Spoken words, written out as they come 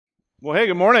Well, hey,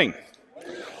 good morning.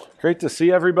 Great to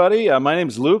see everybody. My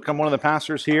name's Luke. I'm one of the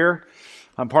pastors here.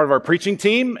 I'm part of our preaching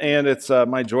team, and it's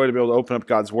my joy to be able to open up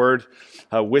God's Word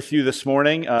with you this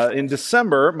morning. In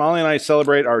December, Molly and I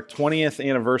celebrate our 20th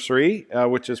anniversary,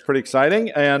 which is pretty exciting.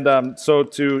 And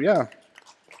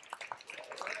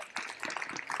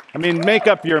make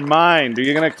up your mind. Are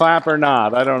you going to clap or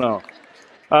not? I don't know.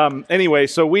 Anyway,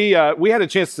 so we had a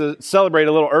chance to celebrate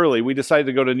a little early. We decided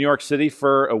to go to New York City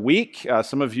for a week.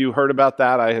 Some of you heard about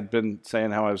that. I had been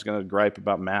saying how I was going to gripe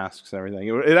about masks and everything.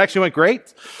 It actually went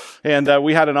great, and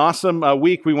we had an awesome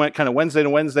week. We went kind of Wednesday to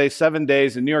Wednesday, 7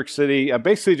 days in New York City.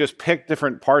 Basically just picked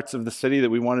different parts of the city that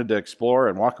we wanted to explore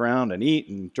and walk around and eat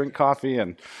and drink coffee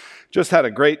and just had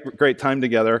a great time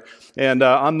together. And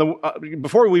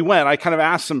before we went, I kind of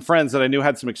asked some friends that I knew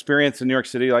had some experience in New York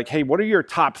City, like, hey, what are your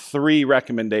top 3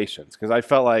 recommendations? Because I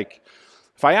felt like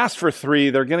if I ask for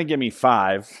 3, they're going to give me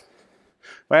 5. If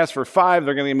I ask for 5,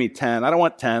 they're going to give me 10. I don't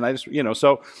want 10. I just,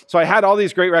 so I had all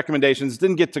these great recommendations.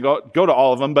 Didn't get to go to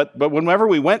all of them, but whenever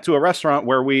we went to a restaurant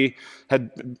where we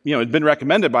had been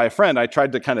recommended by a friend, I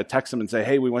tried to kind of text them and say,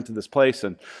 hey, we went to this place.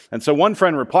 And so one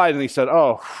friend replied and he said,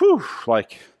 oh, whew,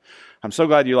 I'm so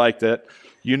glad you liked it.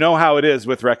 You know how it is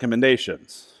with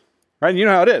recommendations, right? You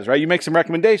know how it is, right? You make some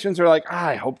recommendations, they're like,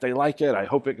 I hope they like it. I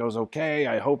hope it goes okay.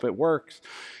 I hope it works.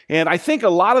 And I think a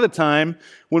lot of the time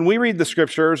when we read the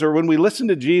scriptures or when we listen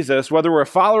to Jesus, whether we're a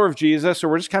follower of Jesus or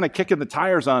we're just kind of kicking the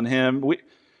tires on him,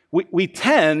 we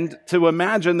tend to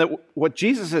imagine that what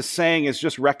Jesus is saying is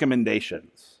just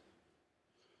recommendations.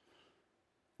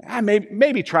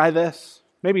 Maybe try this,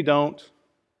 maybe don't.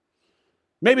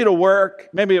 Maybe it'll work,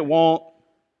 maybe it won't.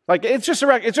 It's just a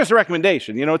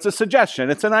recommendation, it's a suggestion,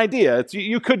 it's an idea.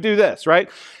 You could do this, right?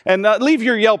 And leave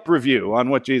your Yelp review on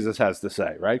what Jesus has to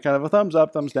say, right? Kind of a thumbs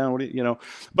up, thumbs down,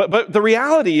 But the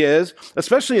reality is,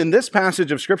 especially in this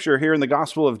passage of Scripture here in the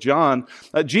Gospel of John,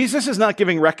 Jesus is not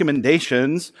giving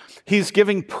recommendations, he's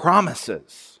giving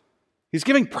promises. He's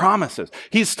giving promises.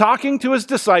 He's talking to his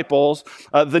disciples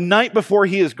the night before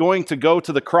he is going to go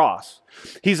to the cross.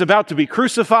 He's about to be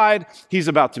crucified. He's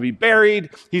about to be buried.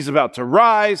 He's about to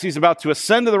rise. He's about to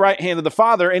ascend to the right hand of the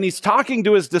Father. And he's talking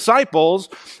to his disciples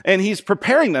and he's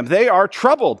preparing them. They are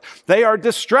troubled. They are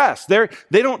distressed. They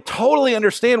don't totally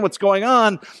understand what's going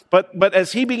on. But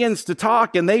as he begins to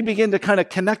talk and they begin to kind of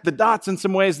connect the dots in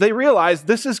some ways, they realize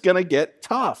this is going to get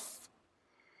tough.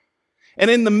 And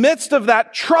in the midst of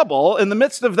that trouble, in the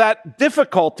midst of that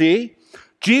difficulty,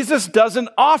 Jesus doesn't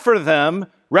offer them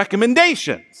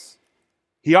recommendations.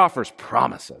 He offers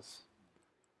promises.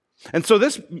 And so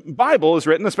this Bible is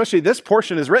written, especially this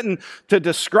portion is written to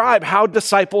describe how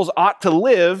disciples ought to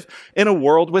live in a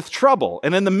world with trouble.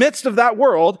 And in the midst of that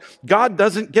world, God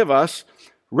doesn't give us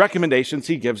recommendations,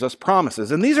 he gives us promises.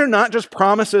 And these are not just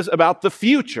promises about the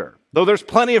future, though there's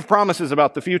plenty of promises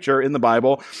about the future in the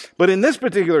Bible. But in this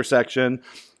particular section,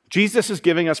 Jesus is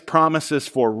giving us promises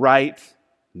for right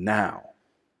now.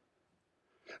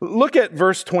 Look at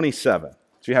verse 27.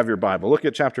 If you have your Bible, look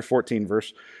at chapter 14,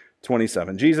 verse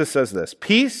 27. Jesus says this,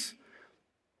 "Peace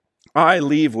I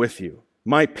leave with you.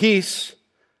 My peace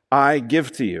I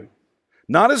give to you.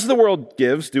 Not as the world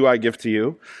gives, do I give to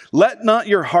you. Let not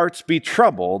your hearts be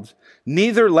troubled,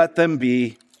 neither let them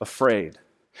be afraid."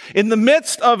 In the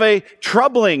midst of a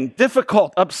troubling,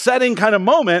 difficult, upsetting kind of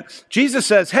moment, Jesus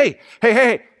says, hey,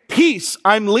 peace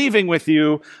I'm leaving with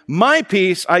you. My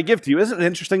peace I give to you. Isn't it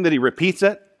interesting that he repeats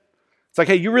it? It's like,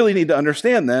 hey, you really need to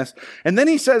understand this. And then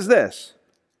he says this,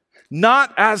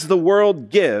 "Not as the world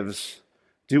gives,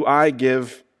 do I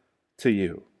give to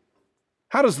you."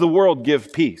 How does the world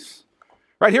give peace?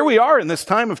 Right, here we are in this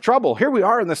time of trouble. Here we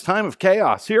are in this time of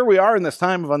chaos. Here we are in this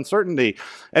time of uncertainty.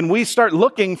 And we start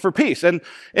looking for peace. And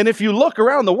if you look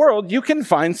around the world, you can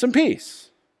find some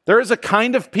peace. There is a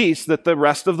kind of peace that the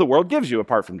rest of the world gives you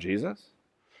apart from Jesus.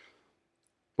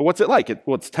 But what's it like?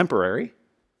 It's temporary.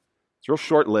 It's real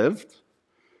short-lived.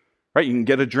 Right, you can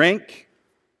get a drink.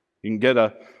 You can get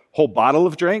a whole bottle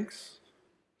of drinks.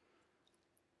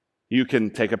 You can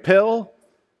take a pill.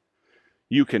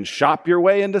 You can shop your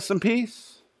way into some peace.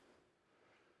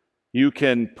 You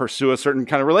can pursue a certain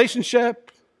kind of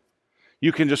relationship.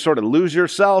 You can just sort of lose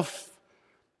yourself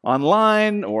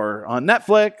online or on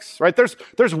Netflix, right?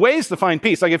 There's ways to find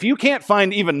peace. Like if you can't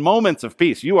find even moments of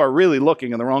peace, you are really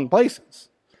looking in the wrong places.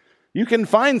 You can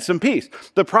find some peace.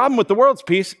 The problem with the world's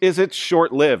peace is it's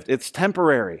short-lived. It's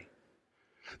temporary.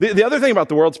 The other thing about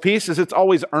the world's peace is it's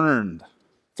always earned.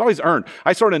 It's always earned.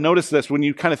 I sort of notice this when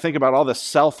you kind of think about all the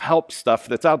self-help stuff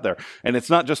that's out there. And it's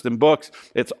not just in books.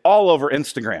 It's all over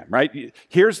Instagram, right?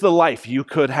 Here's the life you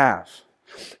could have.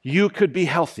 You could be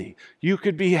healthy. You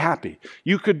could be happy.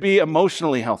 You could be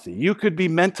emotionally healthy. You could be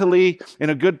mentally in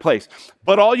a good place.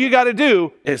 But all you got to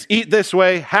do is eat this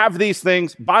way, have these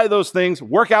things, buy those things,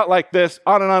 work out like this,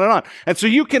 on and on and on. And so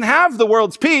you can have the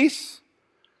world's peace,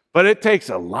 but it takes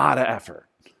a lot of effort.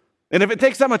 And if it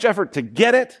takes that much effort to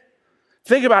get it,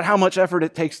 think about how much effort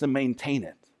it takes to maintain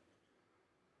it.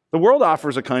 The world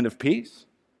offers a kind of peace.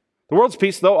 The world's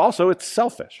peace, though, also it's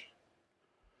selfish.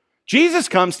 Jesus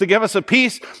comes to give us a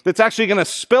peace that's actually going to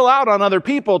spill out on other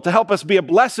people to help us be a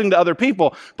blessing to other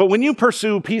people. But when you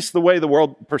pursue peace the way the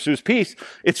world pursues peace,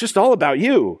 it's just all about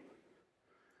you.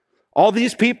 All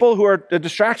these people who are a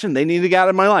distraction, they need to get out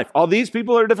of my life. All these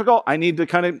people are difficult, I need to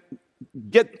kind of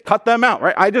cut them out,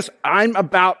 right? I'm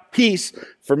about peace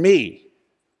for me.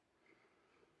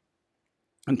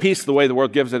 And peace, the way the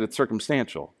world gives it, it's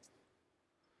circumstantial.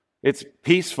 It's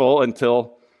peaceful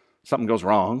until something goes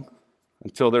wrong,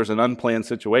 until there's an unplanned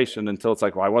situation, until it's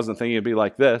like, well, I wasn't thinking it'd be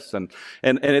like this.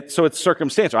 So it's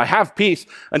circumstantial. I have peace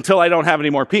until I don't have any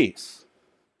more peace.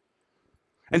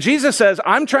 And Jesus says,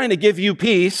 I'm trying to give you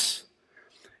peace,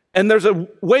 and there's a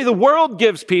way the world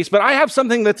gives peace, but I have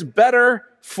something that's better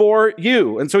for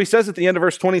you. And so he says at the end of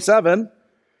verse 27,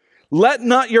 let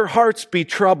not your hearts be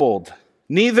troubled,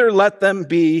 neither let them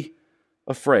be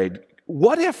afraid.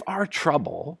 What if our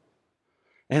trouble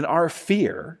and our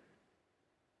fear,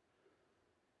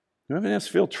 do any of us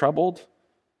feel troubled?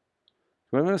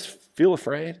 Do any of us feel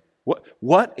afraid?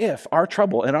 What if our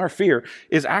trouble and our fear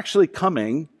is actually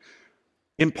coming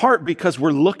in part because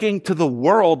we're looking to the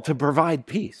world to provide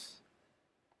peace,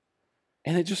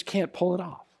 and it just can't pull it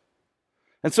off?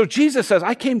 And so Jesus says,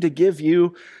 I came to give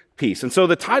you peace. And so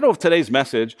the title of today's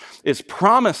message is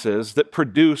Promises That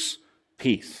Produce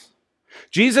Peace.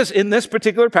 Jesus, in this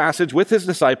particular passage with his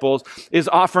disciples, is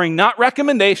offering not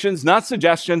recommendations, not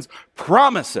suggestions,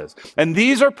 promises. And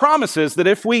these are promises that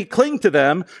if we cling to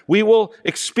them, we will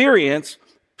experience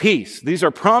peace. These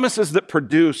are promises that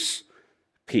produce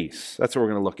peace. That's what we're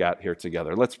going to look at here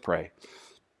together. Let's pray.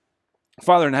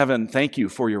 Father in heaven, thank you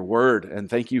for your word, and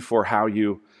thank you for how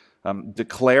you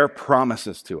declare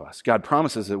promises to us. God,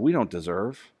 promises that we don't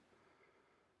deserve.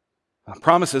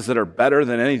 Promises that are better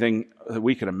than anything that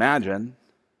we could imagine.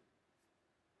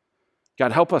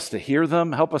 God, help us to hear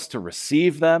them, help us to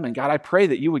receive them. And God, I pray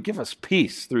that you would give us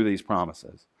peace through these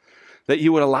promises, that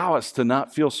you would allow us to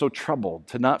not feel so troubled,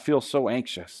 to not feel so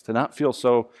anxious, to not feel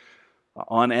so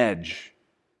on edge.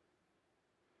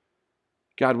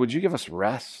 God, would you give us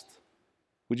rest?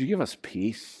 Would you give us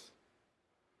peace?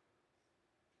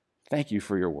 Thank you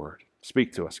for your word.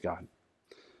 Speak to us, God.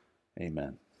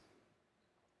 Amen.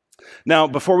 Now,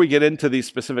 before we get into these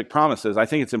specific promises, I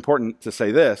think it's important to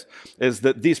say this, is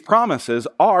that these promises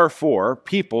are for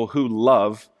people who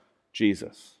love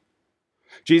Jesus.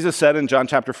 Jesus said in John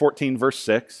chapter 14, verse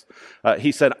 6,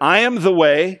 he said, I am the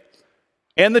way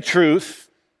and the truth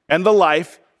and the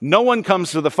life. No one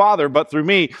comes to the Father but through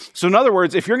me. So in other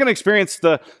words, if you're going to experience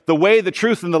the way, the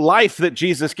truth, and the life that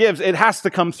Jesus gives, it has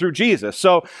to come through Jesus.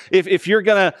 So if you're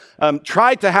going to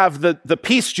try to have the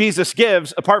peace Jesus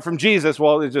gives apart from Jesus,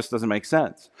 well, it just doesn't make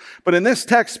sense. But in this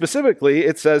text specifically,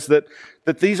 it says that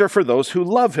these are for those who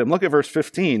love him. Look at verse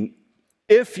 15.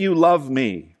 If you love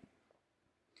me,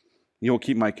 you will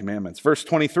keep my commandments. Verse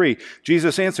 23,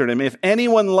 Jesus answered him, if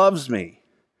anyone loves me,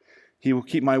 he will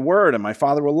keep my word, and my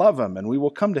Father will love him, and we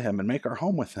will come to him and make our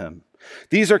home with him.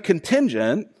 These are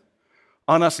contingent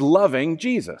on us loving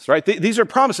Jesus, right? These are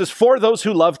promises for those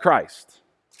who love Christ.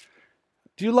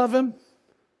 Do you love him?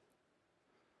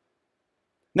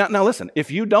 Now listen, if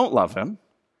you don't love him,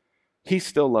 he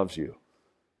still loves you.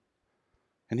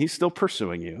 And he's still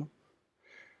pursuing you.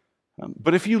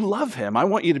 But if you love him, I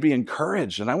want you to be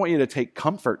encouraged, and I want you to take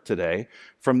comfort today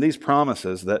from these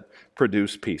promises that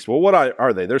produce peace. Well, what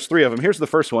are they? There's three of them. Here's the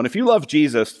first one. If you love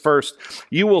Jesus, first,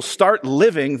 you will start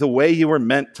living the way you were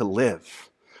meant to live,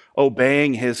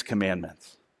 obeying his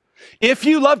commandments. If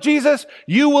you love Jesus,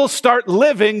 you will start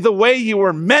living the way you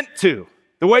were meant to,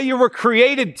 the way you were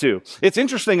created to. It's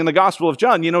interesting in the Gospel of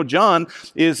John. You know, John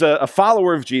is a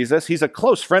follower of Jesus. He's a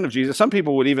close friend of Jesus. Some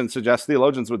people would even suggest,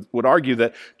 theologians would argue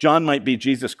that John might be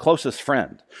Jesus' closest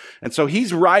friend. And so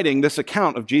he's writing this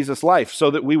account of Jesus' life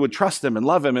so that we would trust him and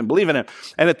love him and believe in him.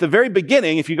 And at the very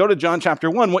beginning, if you go to John chapter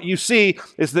 1, what you see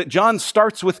is that John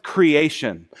starts with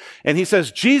creation. And he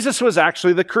says Jesus was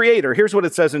actually the creator. Here's what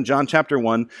it says in John chapter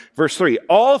 1, verse 3.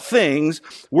 All things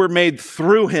were made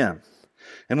through him.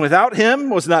 And without him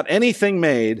was not anything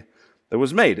made that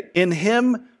was made. In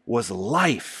him was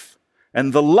life,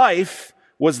 and the life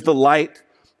was the light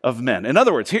of men. In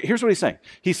other words, here's what he's saying.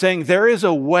 He's saying there is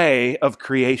a way of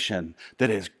creation that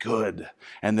is good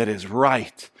and that is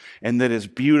right and that is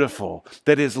beautiful,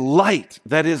 that is light,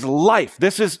 that is life.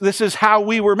 This is how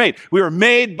we were made. We were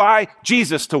made by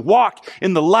Jesus to walk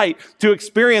in the light, to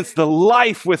experience the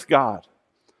life with God.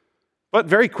 But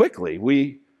very quickly,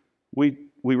 we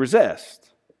resist.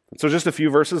 And so just a few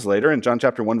verses later, in John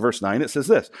chapter 1, verse 9, it says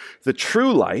this: the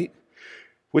true light,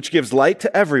 which gives light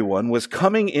to everyone, was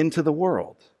coming into the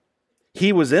world.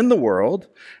 He was in the world,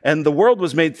 and the world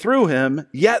was made through him,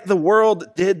 yet the world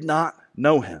did not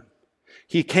know him.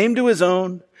 He came to his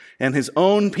own, and his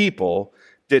own people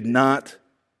did not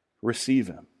receive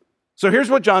him. So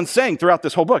here's what John's saying throughout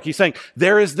this whole book. He's saying,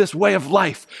 there is this way of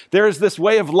life. There is this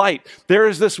way of light. There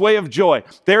is this way of joy.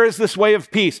 There is this way of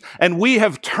peace. And we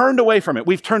have turned away from it.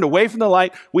 We've turned away from the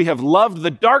light. We have loved the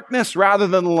darkness rather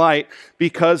than the light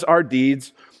because our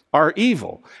deeds are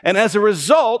evil. And as a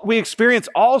result, we experience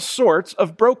all sorts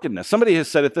of brokenness. Somebody has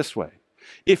said it this way: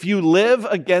 if you live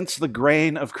against the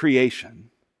grain of creation,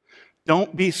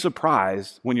 don't be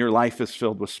surprised when your life is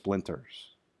filled with splinters.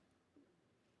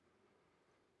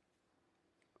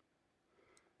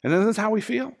 And this is how we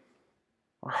feel.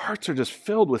 Our hearts are just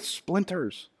filled with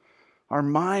splinters. Our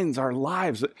minds, our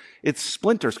lives, it's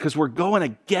splinters because we're going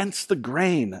against the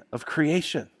grain of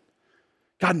creation.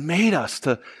 God made us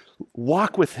to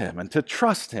walk with him and to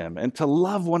trust him and to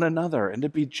love one another and to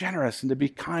be generous and to be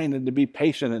kind and to be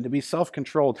patient and to be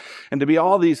self-controlled and to be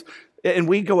all these. And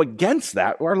we go against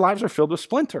that. Our lives are filled with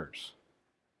splinters.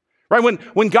 Right?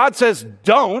 When God says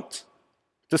don't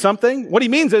to something, what he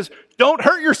means is don't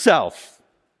hurt yourself.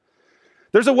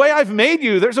 There's a way I've made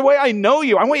you. There's a way I know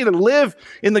you. I want you to live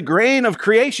in the grain of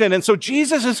creation. And so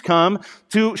Jesus has come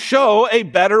to show a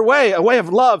better way, a way of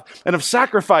love and of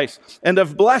sacrifice and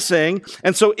of blessing.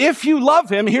 And so if you love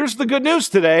him, here's the good news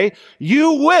today: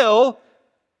 you will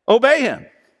obey him.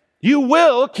 You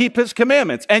will keep his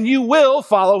commandments and you will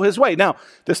follow his way. Now,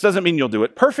 this doesn't mean you'll do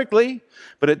it perfectly,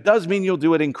 but it does mean you'll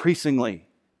do it increasingly.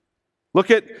 Look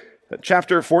at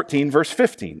chapter 14, verse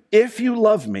 15. If you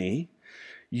love me,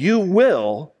 you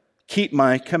will keep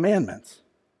my commandments.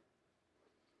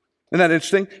 Isn't that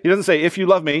interesting? He doesn't say, if you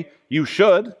love me, you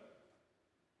should,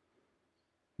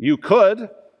 you could,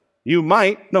 you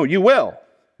might. No, you will.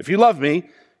 If you love me,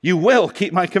 you will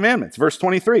keep my commandments. Verse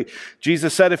 23,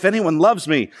 Jesus said, if anyone loves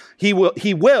me, he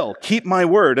will keep my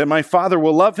word, and my Father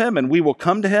will love him, and we will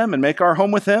come to him and make our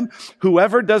home with him.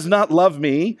 Whoever does not love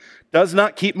me does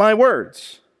not keep my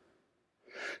words.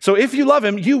 So if you love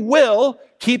him, you will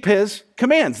keep his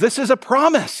commands. This is a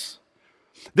promise.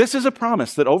 This is a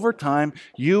promise that over time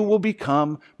you will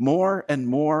become more and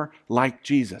more like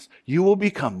Jesus. You will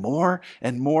become more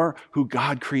and more who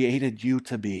God created you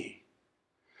to be.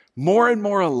 More and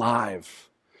more alive.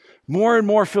 More and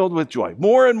more filled with joy.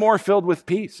 More and more filled with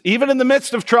peace. Even in the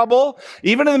midst of trouble,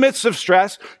 even in the midst of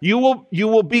stress, you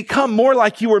will become more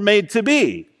like you were made to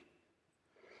be.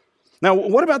 Now,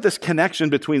 what about this connection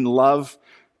between love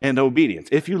and obedience?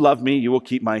 If you love me, you will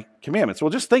keep my commandments.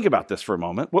 Well, just think about this for a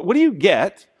moment. What do you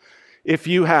get if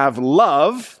you have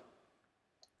love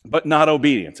but not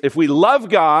obedience? If we love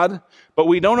God but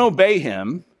we don't obey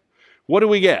him, what do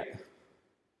we get?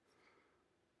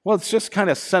 Well, it's just kind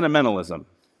of sentimentalism,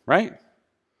 right?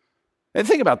 And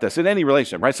think about this in any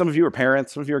relationship, right? Some of you are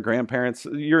parents, some of you are grandparents,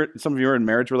 some of you are in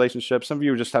marriage relationships, some of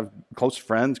you just have close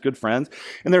friends, good friends.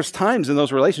 And there's times in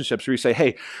those relationships where you say,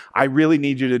 hey, I really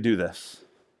need you to do this.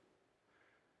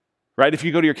 Right? If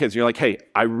you go to your kids, you're like, hey,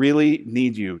 I really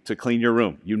need you to clean your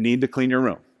room. You need to clean your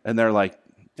room. And they're like,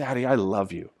 Daddy, I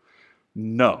love you.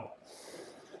 No.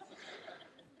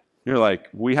 You're like,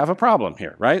 we have a problem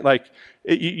here, right? Like,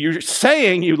 you're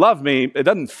saying you love me. It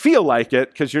doesn't feel like it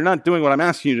because you're not doing what I'm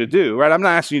asking you to do, right? I'm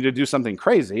not asking you to do something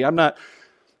crazy.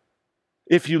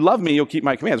 If you love me, you'll keep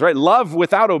my commands, right? Love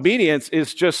without obedience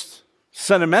is just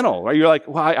sentimental, right? You're like,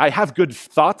 well, I have good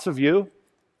thoughts of you.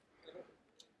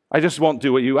 I just won't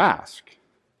do what you ask.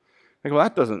 Like, well,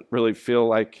 that doesn't really feel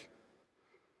like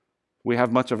we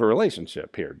have much of a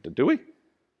relationship here, do we?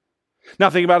 Now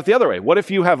think about it the other way. What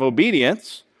if you have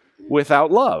obedience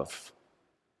without love?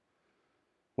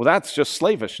 Well, that's just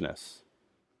slavishness.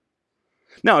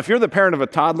 Now, if you're the parent of a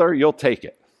toddler, you'll take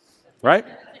it, right?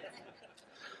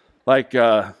 Like,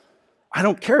 I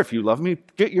don't care if you love me,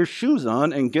 get your shoes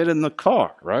on and get in the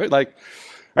car, right? Like,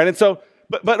 right? And so,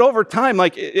 But over time,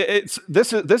 like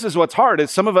this is what's hard.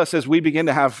 Is some of us, as we begin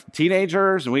to have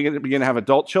teenagers and we begin to have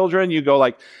adult children, you go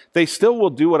like, they still will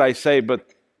do what I say, but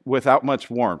without much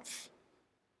warmth.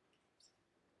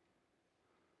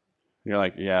 You're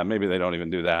like, yeah, maybe they don't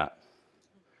even do that.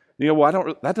 You go,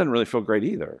 well, that doesn't really feel great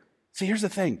either. See, here's the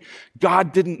thing.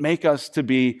 God didn't make us to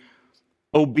be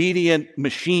obedient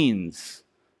machines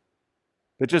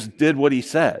that just did what he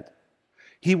said.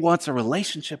 He wants a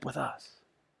relationship with us.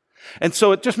 And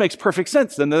so it just makes perfect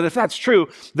sense then that if that's true,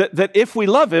 that if we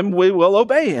love him, we will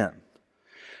obey him.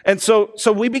 And so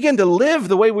we begin to live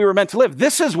the way we were meant to live.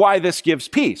 This is why this gives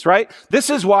peace, right? This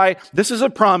is why this is a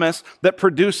promise that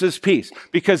produces peace.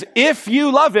 Because if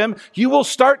you love him, you will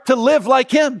start to live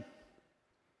like him.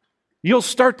 You'll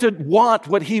start to want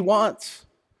what he wants.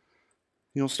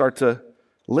 You'll start to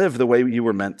live the way you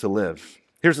were meant to live.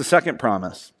 Here's the second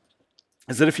promise,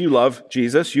 is that if you love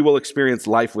Jesus, you will experience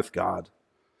life with God.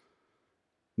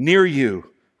 Near you,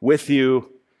 with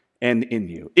you, and in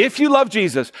you. If you love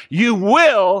Jesus, you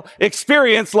will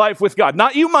experience life with God.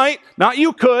 Not you might, not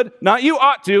you could, not you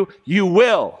ought to, you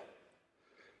will.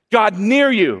 God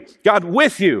near you, God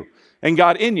with you, and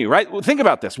God in you, right? Well, think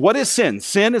about this. What is sin?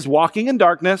 Sin is walking in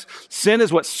darkness. Sin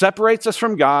is what separates us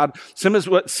from God. Sin is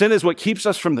what keeps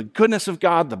us from the goodness of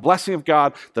God, the blessing of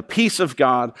God, the peace of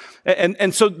God.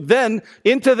 And so then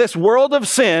into this world of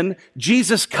sin,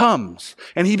 Jesus comes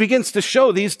and he begins to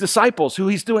show these disciples who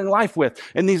he's doing life with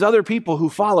and these other people who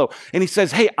follow. And he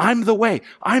says, hey, I'm the way,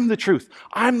 I'm the truth,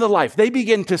 I'm the life. They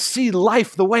begin to see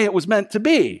life the way it was meant to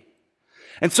be.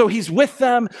 And so he's with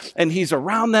them and he's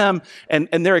around them and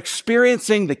they're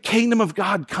experiencing the kingdom of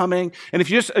God coming. And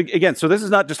if you just, again, so this is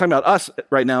not just talking about us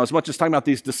right now as much as talking about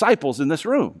these disciples in this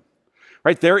room,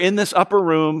 right? They're in this upper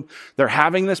room. They're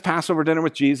having this Passover dinner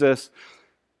with Jesus.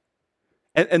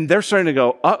 And they're starting to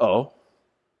go, uh-oh.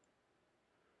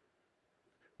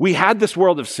 We had this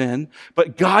world of sin,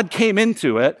 but God came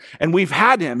into it and we've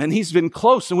had him and he's been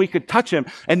close and we could touch him.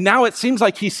 And now it seems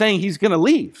like he's saying he's going to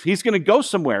leave. He's going to go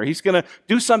somewhere. He's going to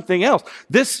do something else.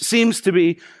 This seems to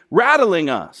be rattling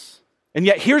us. And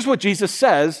yet here's what Jesus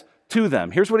says to them.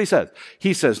 Here's what he says.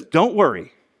 He says, don't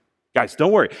worry. Guys,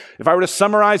 don't worry. If I were to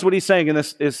summarize what he's saying in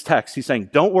this text, he's saying,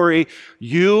 don't worry.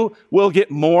 You will get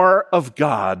more of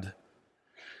God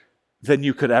than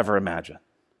you could ever imagine.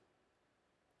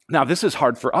 Now, this is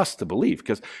hard for us to believe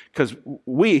because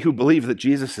we who believe that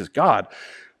Jesus is God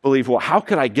believe, well, how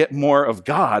could I get more of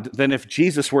God than if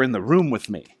Jesus were in the room with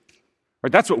me?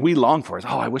 Right? That's what we long for is,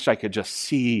 oh, I wish I could just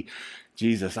see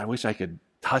Jesus. I wish I could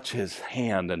touch his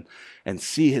hand and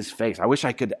see his face. I wish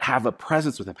I could have a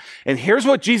presence with him. And here's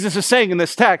what Jesus is saying in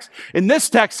this text. In this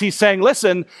text, he's saying,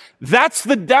 listen, that's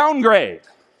the downgrade.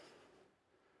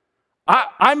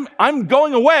 I'm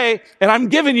going away and I'm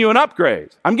giving you an upgrade.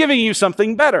 I'm giving you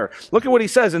something better. Look at what he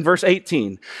says in verse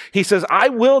 18. He says, I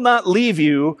will not leave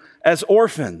you as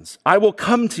orphans. I will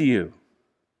come to you.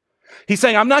 He's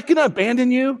saying, I'm not going to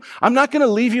abandon you. I'm not going to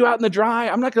leave you out in the dry.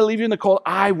 I'm not going to leave you in the cold.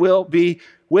 I will be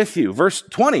with you. Verse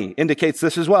 20 indicates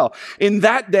this as well. In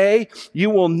that day, you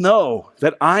will know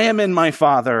that I am in my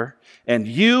Father and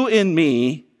you in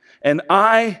me and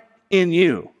I in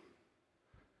you.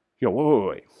 You go,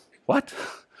 wait. What?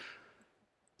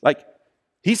 Like,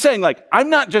 he's saying, like, I'm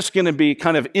not just going to be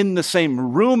kind of in the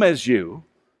same room as you,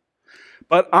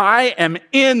 but I am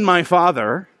in my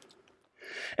Father,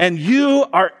 and you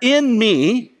are in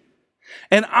me,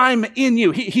 and I'm in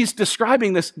you. He's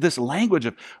describing this language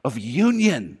of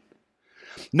union,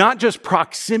 not just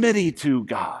proximity to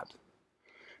God,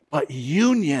 but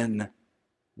union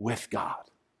with God.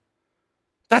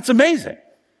 That's amazing.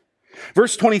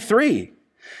 Verse 23.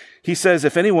 He says,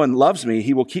 if anyone loves me,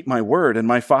 he will keep my word, and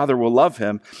my Father will love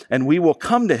him, and we will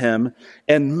come to him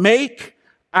and make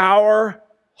our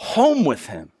home with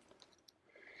him.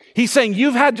 He's saying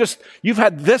you've had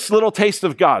this little taste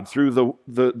of God through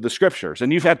the scriptures,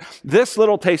 and you've had this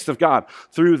little taste of God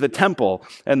through the temple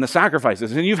and the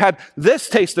sacrifices, and you've had this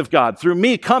taste of God through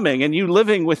me coming and you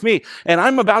living with me. And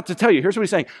I'm about to tell you, here's what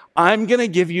he's saying. I'm going to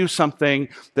give you something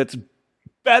that's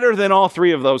better than all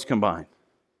three of those combined.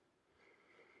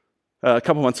 A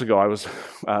couple months ago, I was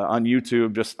on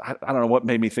YouTube. I don't know what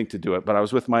made me think to do it, but I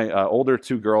was with my older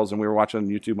two girls, and we were watching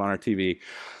YouTube on our TV.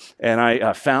 And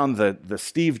I found the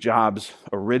Steve Jobs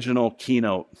original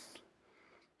keynote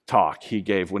talk he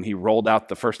gave when he rolled out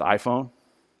the first iPhone.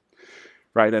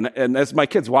 Right? And as my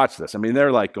kids watch this, I mean,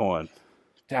 they're like going,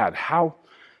 Dad, how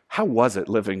was it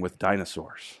living with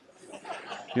dinosaurs?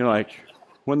 You know, like,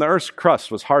 when the Earth's crust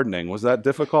was hardening, was that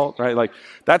difficult, right? Like,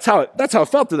 that's how it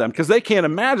felt to them, because they can't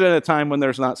imagine a time when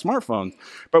there's not smartphones.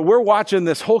 But we're watching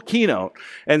this whole keynote,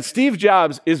 and Steve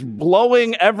Jobs is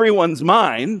blowing everyone's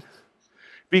mind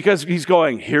because he's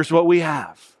going, here's what we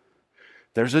have.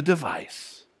 There's a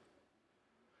device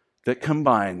that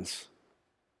combines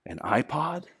an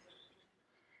iPod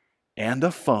and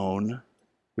a phone,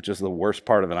 which is the worst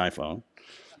part of an iPhone,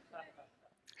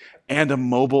 and a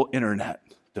mobile internet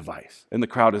device. And the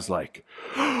crowd is like,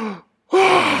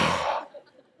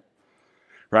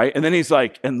 right? And then he's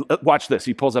like, and watch this.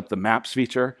 He pulls up the maps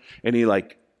feature and he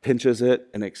like pinches it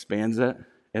and expands it.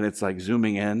 And it's like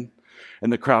zooming in.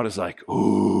 And the crowd is like,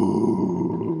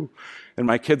 ooh. And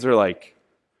my kids are like,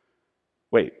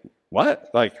 wait, what?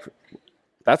 Like,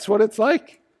 that's what it's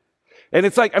like? And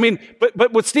it's like, I mean,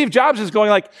 but what Steve Jobs is going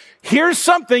like, here's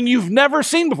something you've never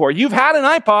seen before. You've had an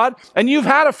iPod, and you've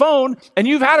had a phone, and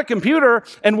you've had a computer,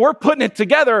 and we're putting it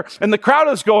together, and the crowd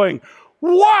is going,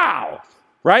 wow,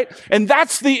 right? And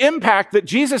that's the impact that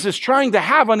Jesus is trying to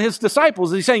have on his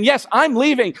disciples. He's saying, yes, I'm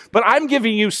leaving, but I'm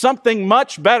giving you something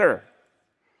much better.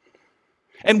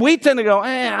 And we tend to go,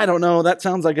 I don't know, that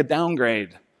sounds like a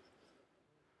downgrade.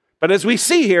 But as we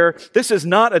see here, this is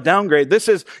not a downgrade. This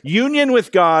is union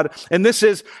with God, and this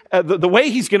is the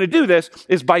way he's going to do this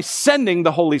is by sending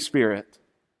the Holy Spirit.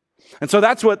 And so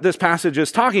that's what this passage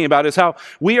is talking about, is how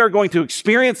we are going to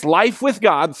experience life with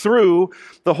God through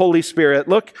the Holy Spirit.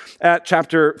 Look at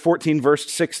chapter 14,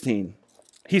 verse 16.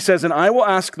 He says, and I will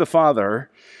ask the Father,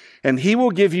 and he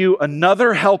will give you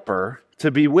another helper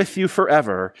to be with you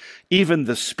forever, even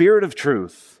the Spirit of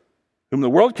truth, whom the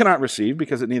world cannot receive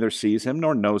because it neither sees him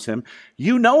nor knows him.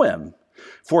 You know him,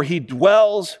 for he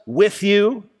dwells with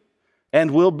you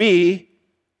and will be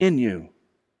in you.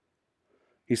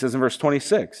 He says in verse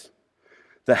 26,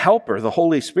 the Helper, the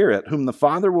Holy Spirit, whom the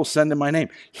Father will send in my name,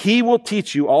 he will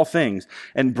teach you all things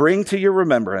and bring to your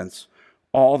remembrance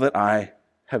all that I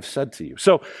have said to you.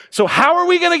 So how are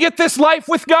we going to get this life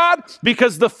with God?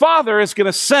 Because the Father is going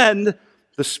to send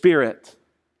the Spirit.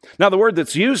 Now, the word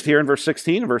that's used here in verse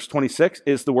 16 and verse 26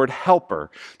 is the word helper.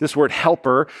 This word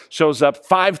helper shows up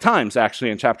 5 times,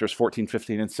 actually, in chapters 14,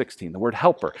 15, and 16, the word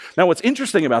helper. Now, what's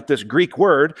interesting about this Greek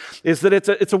word is that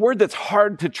it's a word that's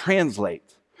hard to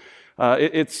translate.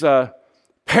 It's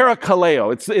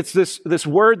parakaleo. It's this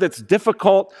word that's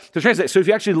difficult to translate. So if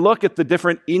you actually look at the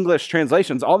different English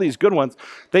translations, all these good ones,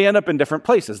 they end up in different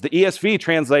places. The ESV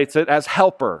translates it as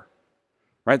helper,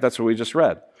 right? That's what we just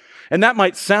read. And that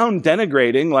might sound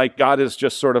denigrating, like God is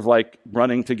just sort of like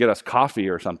running to get us coffee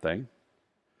or something.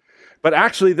 But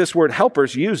actually, this word helper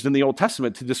is used in the Old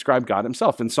Testament to describe God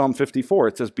himself. In Psalm 54,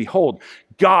 it says, behold,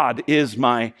 God is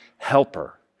my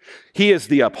helper. He is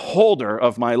the upholder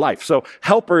of my life. So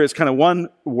helper is kind of one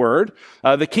word.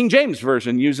 The King James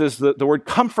Version uses the word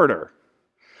comforter.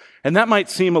 And that might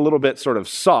seem a little bit sort of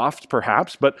soft,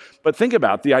 perhaps, but think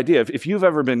about the idea of if you've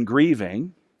ever been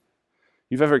grieving,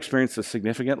 you've ever experienced a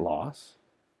significant loss,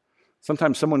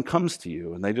 sometimes someone comes to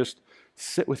you and they just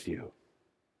sit with you.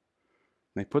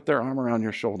 And they put their arm around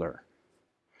your shoulder.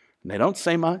 And they don't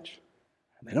say much,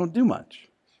 and they don't do much.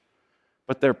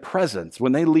 But their presence,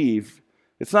 when they leave,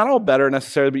 it's not all better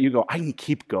necessarily, but you go, I can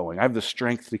keep going. I have the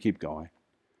strength to keep going.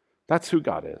 That's who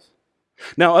God is.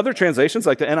 Now, other translations,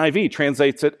 like the NIV,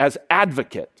 translates it as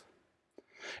advocate.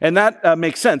 And that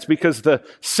makes sense because the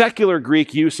secular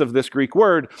Greek use of this Greek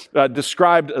word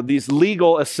described these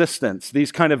legal assistants,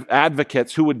 these kind of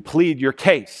advocates who would plead your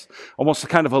case, almost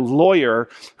kind of a lawyer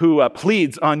who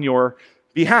pleads on your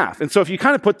behalf. And so if you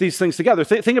kind of put these things together,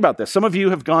 think about this. Some of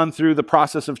you have gone through the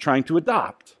process of trying to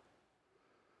adopt.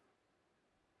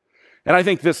 And I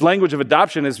think this language of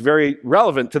adoption is very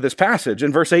relevant to this passage.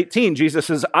 In verse 18, Jesus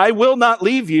says, I will not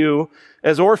leave you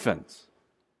as orphans.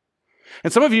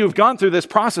 And some of you have gone through this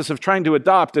process of trying to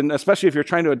adopt, and especially if you're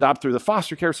trying to adopt through the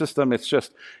foster care system,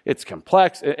 it's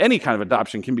complex. Any kind of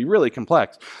adoption can be really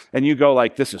complex. And you go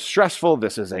like, this is stressful,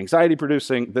 this is anxiety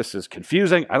producing, this is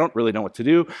confusing, I don't really know what to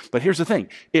do. But here's the thing,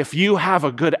 if you have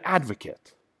a good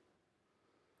advocate,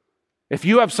 if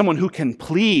you have someone who can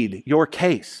plead your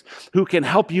case, who can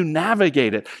help you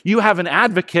navigate it, you have an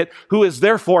advocate who is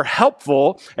therefore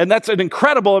helpful, and that's an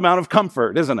incredible amount of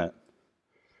comfort, isn't it?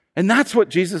 And that's what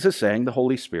Jesus is saying the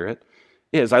Holy Spirit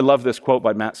is. I love this quote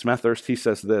by Matt Smethurst. He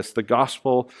says this, the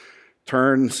gospel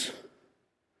changes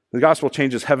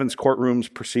heaven's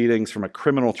courtrooms proceedings from a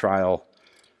criminal trial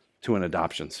to an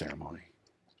adoption ceremony.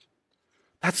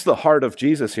 That's the heart of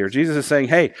Jesus here. Jesus is saying,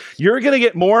 hey, you're going to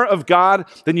get more of God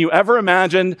than you ever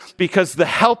imagined because the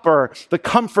helper, the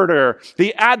comforter,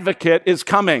 the advocate is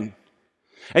coming.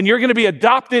 And you're going to be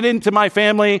adopted into my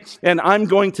family, and I'm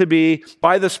going to be,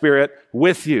 by the Spirit,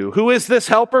 with you. Who is this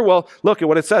helper? Well, look at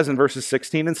what it says in verses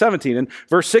 16 and 17. In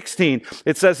verse 16,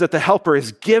 it says that the helper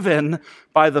is given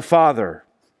by the Father.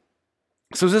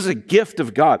 So this is a gift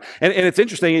of God. And it's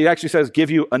interesting, it actually says, give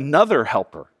you another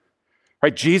helper.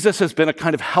 Right? Jesus has been a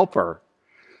kind of helper.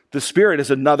 The Spirit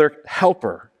is another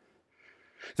helper.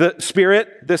 The Spirit,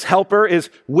 this helper,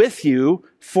 is with you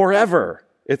forever,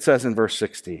 it says in verse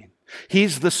 16.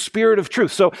 He's the Spirit of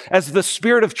truth. So as the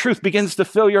Spirit of truth begins to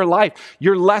fill your life,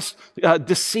 you're less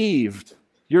deceived.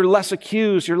 You're less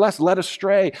accused. You're less led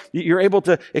astray. You're able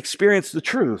to experience the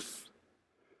truth.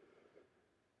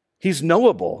 He's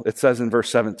knowable, it says in verse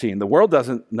 17. The world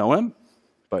doesn't know him,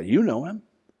 but you know him.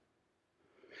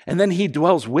 And then he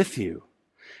dwells with you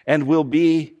and will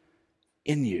be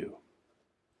in you.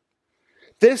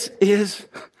 This is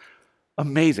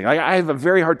amazing. I have a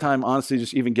very hard time, honestly,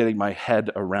 just even getting my head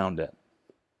around it.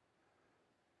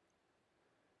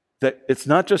 That it's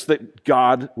not just that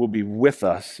God will be with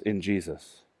us in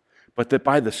Jesus, but that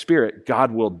by the Spirit,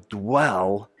 God will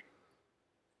dwell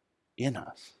in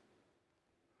us.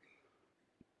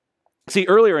 See,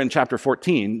 earlier in chapter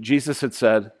 14, Jesus had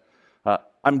said,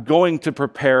 I'm going to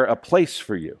prepare a place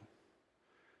for you.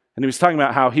 And he was talking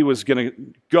about how he was going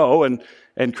to go and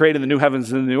create in the new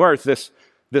heavens and the new earth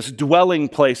this dwelling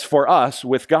place for us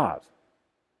with God.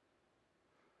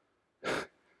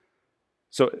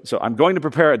 So I'm going to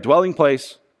prepare a dwelling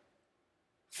place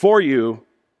for you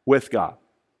with God.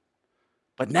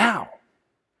 But now,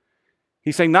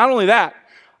 he's saying not only that,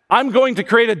 I'm going to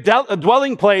create a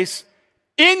dwelling place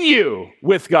in you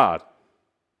with God.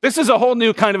 This is a whole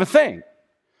new kind of a thing.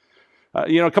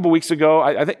 A couple weeks ago,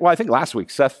 I think last week,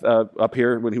 Seth up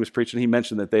here when he was preaching, he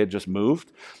mentioned that they had just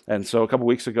moved. And so a couple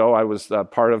weeks ago, I was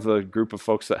part of the group of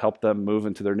folks that helped them move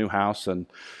into their new house. And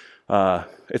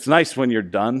it's nice when you're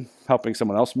done helping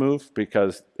someone else move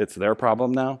because it's their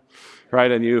problem now, right?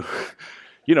 And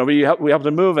we helped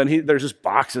them move, and there's just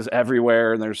boxes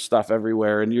everywhere, and there's stuff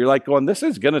everywhere. And you're like going, this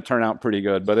is going to turn out pretty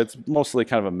good, but it's mostly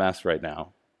kind of a mess right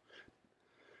now.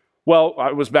 Well,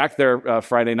 I was back there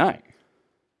Friday night.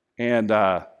 And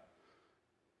Seth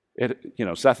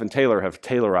and Taylor have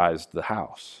Taylorized the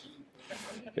house.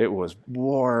 It was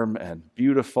warm and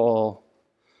beautiful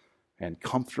and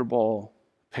comfortable.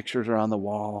 Pictures are on the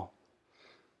wall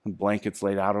and blankets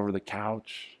laid out over the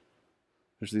couch.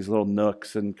 There's these little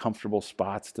nooks and comfortable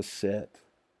spots to sit.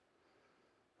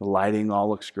 The lighting all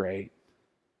looks great.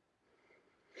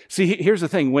 See, here's the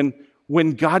thing.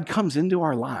 When God comes into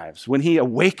our lives, when he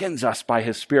awakens us by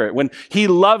his Spirit, when he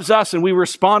loves us and we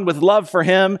respond with love for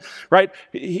him, right?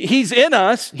 He's in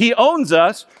us, he owns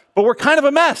us, but we're kind of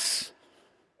a mess.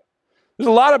 There's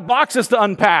a lot of boxes to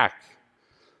unpack.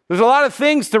 There's a lot of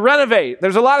things to renovate.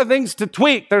 There's a lot of things to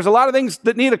tweak. There's a lot of things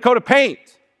that need a coat of paint.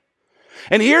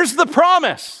 And here's the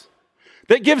promise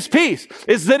that gives peace,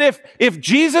 is that if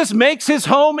Jesus makes his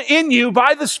home in you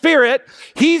by the Spirit,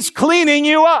 he's cleaning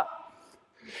you up.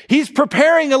 He's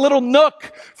preparing a little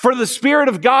nook for the Spirit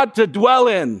of God to dwell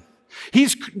in.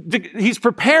 He's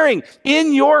preparing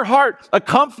in your heart a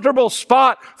comfortable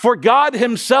spot for God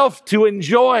himself to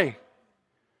enjoy.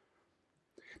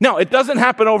 Now, it doesn't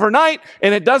happen overnight,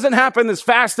 and it doesn't happen as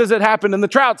fast as it happened in the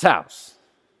Trout's house.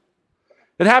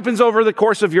 It happens over the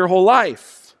course of your whole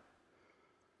life.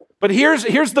 But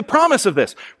here's the promise of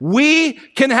this. We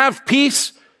can have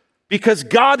peace because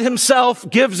God himself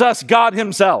gives us God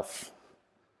himself.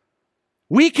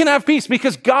 We can have peace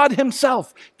because God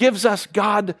himself gives us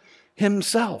God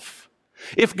himself.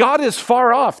 If God is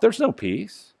far off, there's no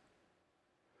peace.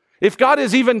 If God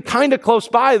is even kind of close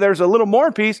by, there's a little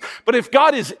more peace. But if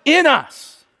God is in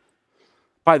us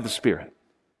by the Spirit,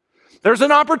 there's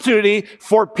an opportunity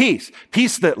for peace.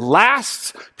 Peace that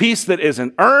lasts, peace that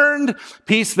isn't earned,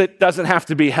 peace that doesn't have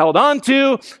to be held on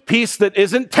to, peace that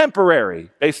isn't temporary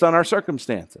based on our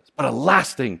circumstances, but a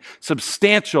lasting,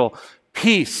 substantial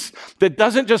peace that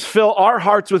doesn't just fill our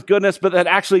hearts with goodness, but that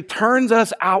actually turns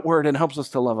us outward and helps us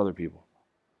to love other people.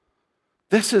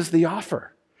 This is the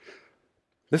offer.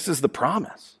 This is the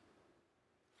promise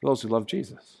for those who love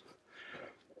Jesus.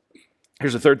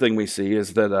 Here's the third thing we see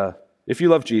is that if you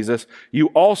love Jesus, you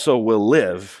also will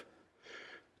live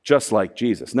just like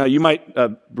Jesus. Now, you might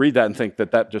read that and think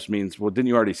that just means, well, didn't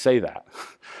you already say that?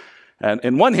 And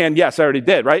in one hand, yes, I already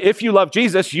did, right? If you love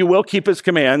Jesus, you will keep his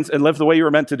commands and live the way you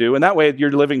were meant to do. And that way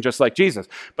you're living just like Jesus.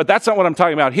 But that's not what I'm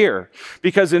talking about here.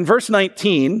 Because in verse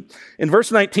 19,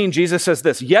 Jesus says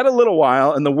this, "Yet a little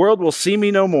while and the world will see me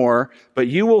no more, but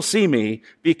you will see me.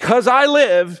 Because I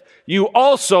live, you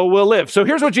also will live." So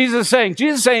here's what Jesus is saying.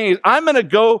 Jesus is saying, I'm going to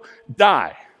go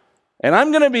die and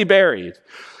I'm going to be buried.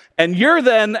 And you're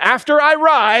then, after I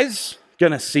rise,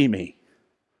 going to see me.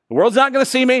 The world's not going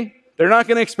to see me. They're not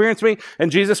going to experience me.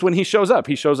 And Jesus, when he shows up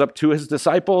to his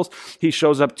disciples. He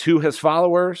shows up to his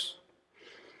followers.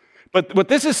 But what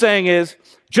this is saying is,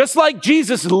 just like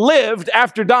Jesus lived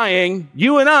after dying,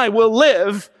 you and I will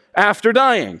live after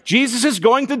dying. Jesus is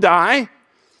going to die,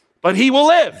 but he will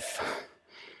live.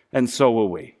 And so will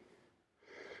we.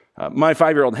 My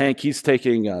 5-year-old Hank, he's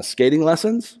taking skating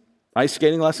lessons. ice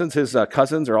skating lessons. His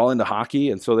cousins are all into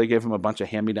hockey, and so they gave him a bunch of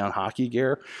hand-me-down hockey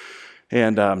gear.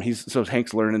 And so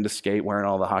Hank's learning to skate wearing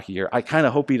all the hockey gear. I kind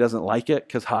of hope he doesn't like it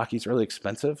because hockey's really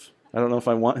expensive. I don't know if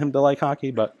I want him to like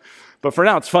hockey, but for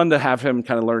now, it's fun to have him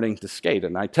kind of learning to skate.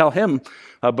 And I tell him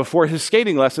before his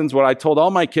skating lessons, what I told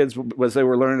all my kids was they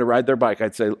were learning to ride their bike. I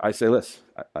say, listen,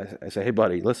 I say, hey,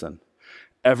 buddy, listen,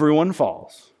 everyone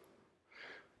falls,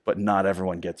 but not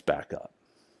everyone gets back up.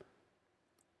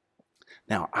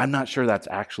 Now, I'm not sure that's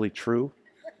actually true.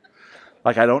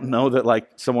 Like, I don't know that, like,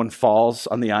 someone falls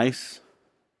on the ice,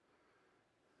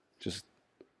 just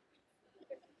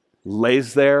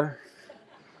lays there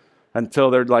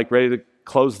until they're, like, ready to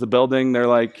close the building. They're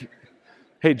like,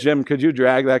 hey, Jim, could you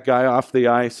drag that guy off the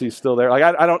ice? He's still there. Like,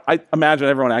 I imagine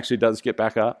everyone actually does get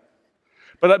back up.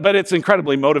 But it's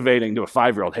incredibly motivating to a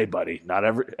 5-year-old. Hey, buddy,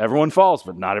 everyone falls,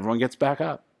 but not everyone gets back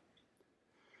up.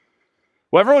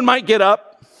 Well, everyone might get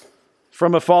up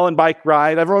from a fallen bike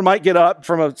ride. Everyone might get up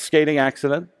from a skating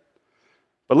accident.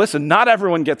 But listen, not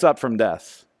everyone gets up from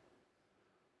death.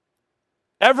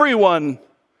 Everyone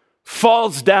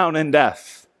falls down in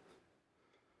death.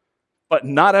 But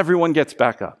not everyone gets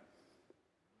back up.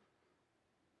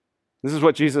 This is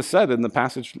what Jesus said in the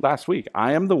passage last week.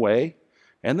 I am the way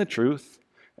and the truth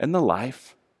and the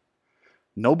life.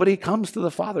 Nobody comes to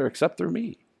the Father except through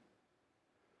me.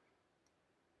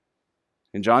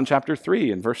 In John chapter 3,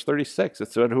 in verse 36,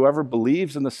 it said, whoever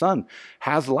believes in the Son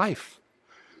has life.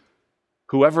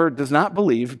 Whoever does not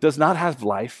believe does not have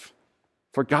life,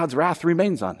 for God's wrath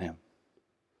remains on him.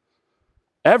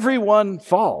 Everyone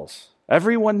falls.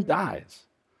 Everyone dies.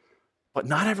 But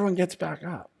not everyone gets back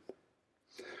up.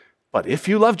 But if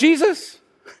you love Jesus,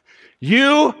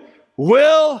 you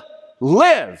will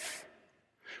live.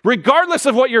 Regardless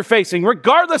of what you're facing,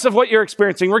 regardless of what you're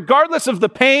experiencing, regardless of the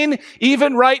pain,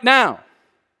 even right now.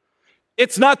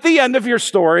 It's not the end of your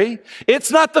story. It's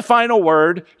not the final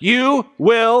word. You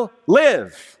will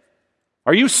live.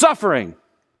 Are you suffering?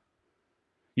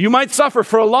 You might suffer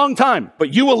for a long time,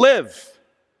 but you will live.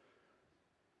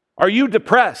 Are you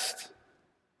depressed?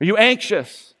 Are you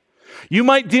anxious? You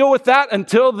might deal with that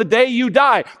until the day you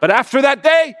die, but after that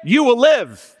day, you will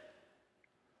live.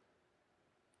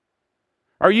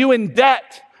 Are you in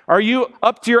debt? Are you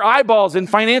up to your eyeballs in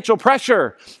financial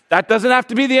pressure? That doesn't have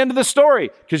to be the end of the story,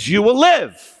 because you will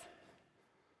live.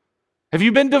 Have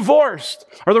you been divorced?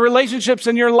 Are the relationships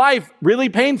in your life really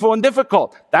painful and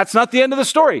difficult? That's not the end of the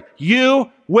story.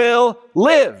 You will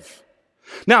live.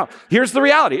 Now, here's the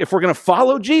reality. If we're going to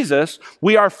follow Jesus,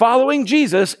 we are following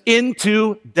Jesus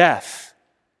into death.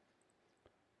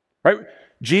 Right?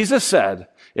 Jesus said,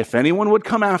 if anyone would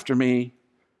come after me,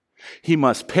 he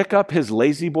must pick up his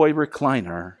lazy boy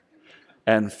recliner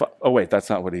and... Oh, wait, that's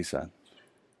not what he said.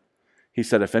 He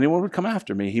said, if anyone would come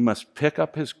after me, he must pick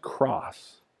up his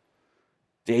cross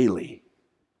daily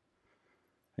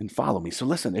and follow me. So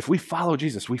listen, if we follow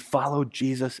Jesus, we follow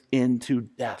Jesus into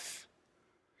death.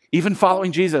 Even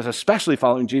following Jesus, especially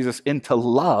following Jesus into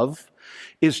love,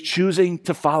 is choosing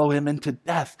to follow him into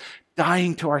death,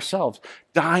 dying to ourselves,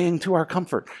 dying to our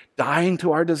comfort, dying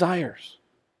to our desires.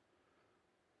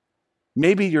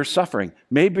 Maybe you're suffering.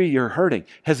 Maybe you're hurting.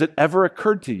 Has it ever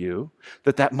occurred to you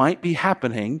that that might be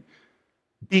happening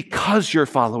because you're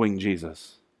following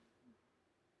Jesus?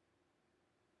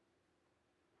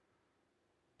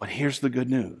 But here's the good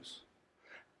news.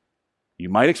 You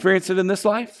might experience it in this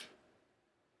life.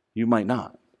 You might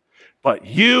not. But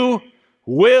you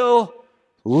will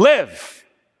live.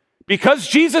 Because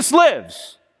Jesus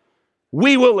lives,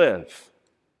 we will live.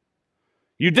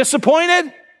 You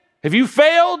disappointed? Have you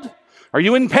failed? Are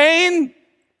you in pain?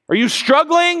 Are you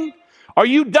struggling? Are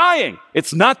you dying?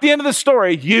 It's not the end of the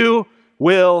story. You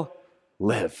will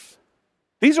live.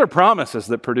 These are promises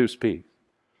that produce peace.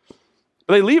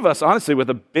 But they leave us, honestly, with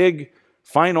a big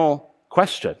final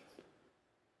question,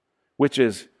 which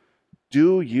is,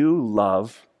 do you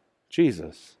love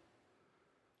Jesus?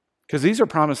 Because these are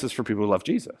promises for people who love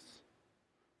Jesus.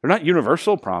 They're not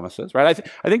universal promises, right?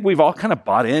 I think we've all kind of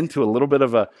bought into a little bit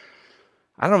of a,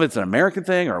 I don't know if it's an American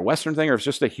thing or a Western thing or it's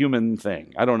just a human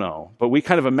thing. I don't know. But we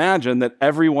kind of imagine that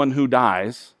everyone who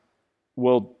dies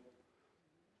will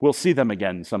see them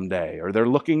again someday, or they're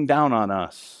looking down on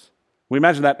us. We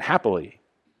imagine that happily.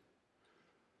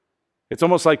 It's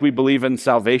almost like we believe in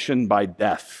salvation by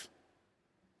death.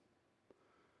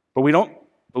 But we don't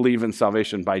believe in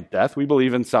salvation by death. We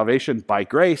believe in salvation by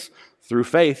grace through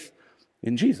faith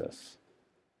in Jesus.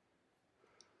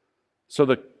 So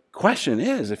the question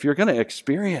is, if you're going to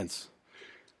experience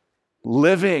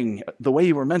living the way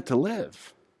you were meant to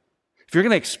live, if you're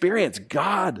going to experience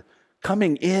God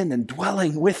coming in and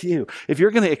dwelling with you, if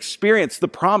you're going to experience the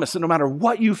promise that no matter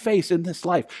what you face in this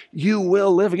life, you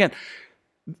will live again,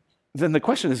 then the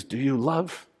question is, do you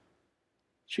love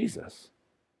Jesus?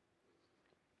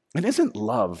 And isn't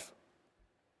love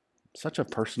such a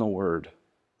personal word?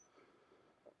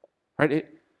 Right?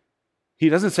 He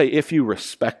doesn't say, if you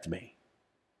respect me.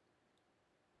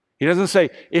 He doesn't say,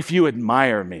 if you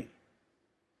admire me.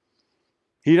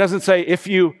 He doesn't say, if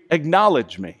you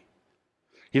acknowledge me.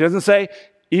 He doesn't say,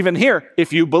 even here,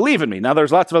 if you believe in me. Now,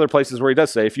 there's lots of other places where he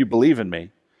does say, if you believe in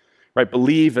me. Right?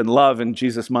 Believe and love in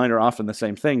Jesus' mind are often the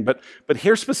same thing. But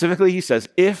here specifically, he says,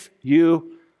 if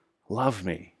you love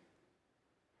me.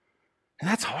 And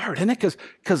that's hard, isn't it?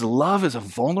 Because love is a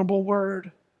vulnerable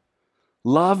word.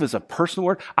 Love is a personal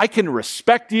word. I can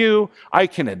respect you. I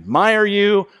can admire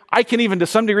you. I can even, to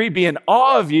some degree, be in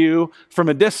awe of you from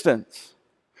a distance.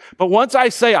 But once I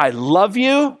say I love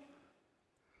you,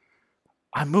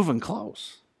 I'm moving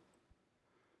close.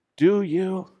 Do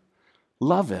you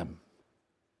love him?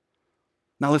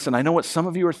 Now listen, I know what some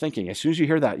of you are thinking. As soon as you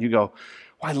hear that, you go,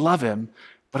 well, I love him,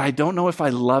 but I don't know if I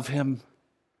love him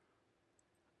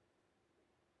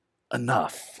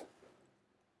enough.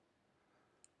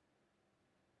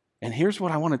 And here's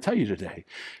what I want to tell you today.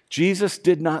 Jesus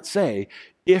did not say,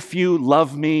 if you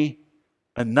love me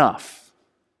enough.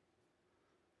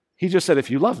 He just said, if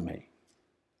you love me.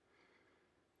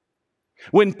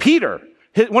 When Peter,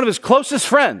 one of his closest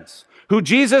friends, who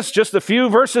Jesus just a few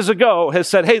verses ago has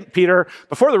said, hey, Peter,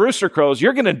 before the rooster crows,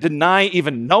 you're going to deny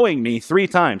even knowing me 3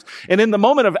 times. And in the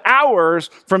moment of hours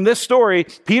from this story,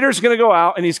 Peter's going to go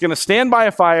out and he's going to stand by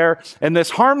a fire, and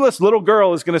this harmless little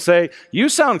girl is going to say, you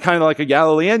sound kind of like a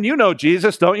Galilean. You know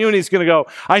Jesus, don't you? And he's going to go,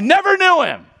 I never knew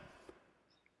him.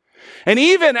 And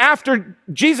even after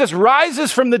Jesus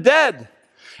rises from the dead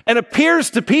and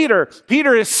appears to Peter,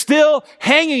 Peter is still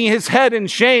hanging his head in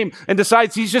shame and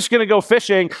decides he's just going to go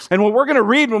fishing. And what we're going to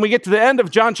read when we get to the end of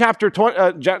John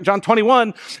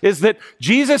 21 is that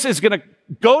Jesus is going to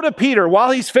go to Peter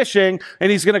while he's fishing,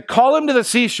 and he's going to call him to the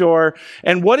seashore.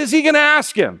 And what is he going to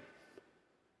ask him?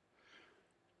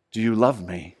 Do you love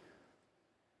me?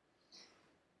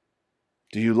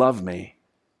 Do you love me?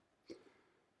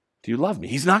 Do you love me?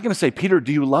 He's not going to say, Peter,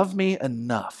 do you love me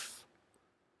enough?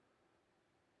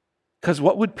 Because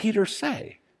what would Peter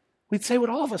say? We'd say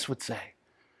what all of us would say.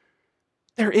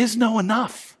 There is no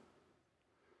enough.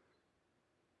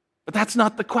 But that's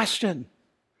not the question.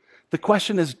 The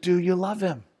question is, do you love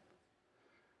him?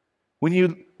 When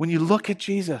you look at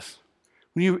Jesus,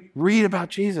 when you read about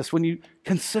Jesus, when you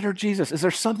consider Jesus, is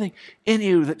there something in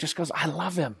you that just goes, I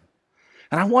love him,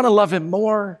 and I want to love him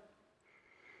more?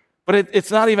 But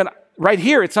it's not even, right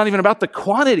here, it's not even about the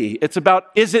quantity. It's about,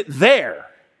 is it there?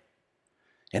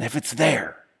 And if it's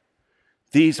there,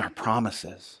 these are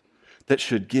promises that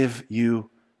should give you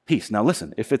peace. Now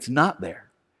listen, if it's not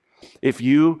there, if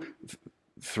you,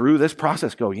 through this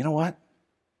process, go, you know what?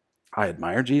 I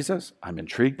admire Jesus. I'm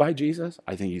intrigued by Jesus.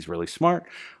 I think he's really smart.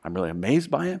 I'm really amazed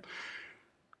by him.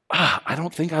 I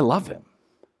don't think I love him.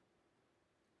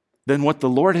 Then what the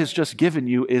Lord has just given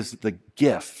you is the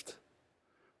gift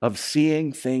of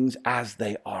seeing things as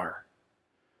they are.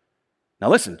 Now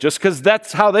listen, just because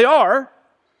that's how they are,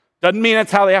 doesn't mean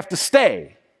that's how they have to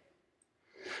stay.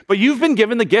 But you've been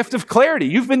given the gift of clarity.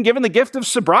 You've been given the gift of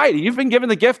sobriety. You've been given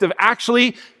the gift of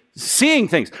actually seeing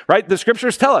things, right? The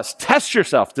scriptures tell us, test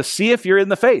yourself to see if you're in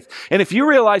the faith. And if you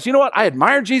realize, you know what, I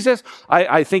admire Jesus,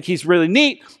 I think he's really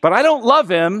neat, but I don't love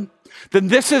him, then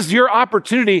this is your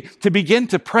opportunity to begin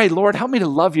to pray, Lord, help me to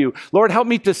love you. Lord, help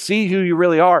me to see who you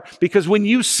really are. Because when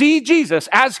you see Jesus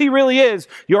as he really is,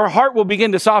 your heart will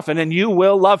begin to soften and you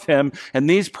will love him, and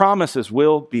these promises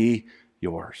will be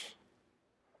yours.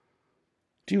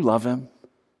 Do you love him?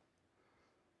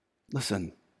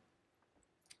 Listen,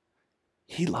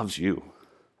 he loves you.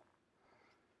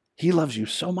 He loves you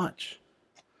so much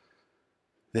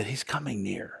that he's coming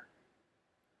near,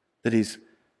 that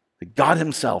God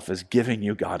himself is giving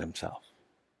you God himself.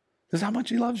 This is how much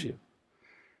he loves you.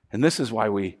 And this is why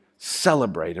we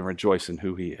celebrate and rejoice in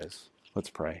who he is. Let's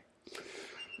pray.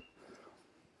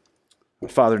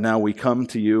 Father, now we come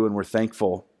to you and we're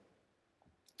thankful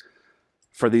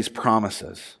for these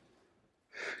promises.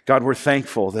 God, we're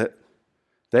thankful that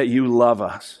you love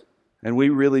us, and we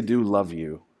really do love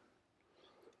you.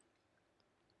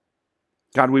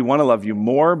 God, we want to love you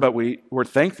more, but we're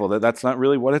thankful that that's not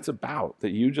really what it's about,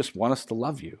 that you just want us to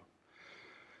love you.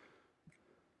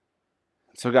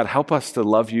 So God, help us to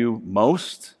love you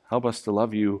most. Help us to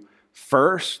love you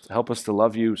first. Help us to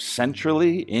love you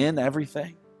centrally in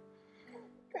everything.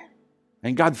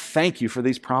 And God, thank you for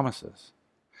these promises.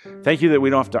 Thank you that we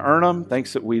don't have to earn them.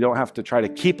 Thanks that we don't have to try to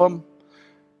keep them.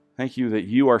 Thank you that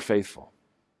you are faithful.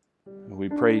 And we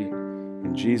pray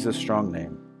in Jesus' strong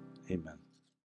name. Amen.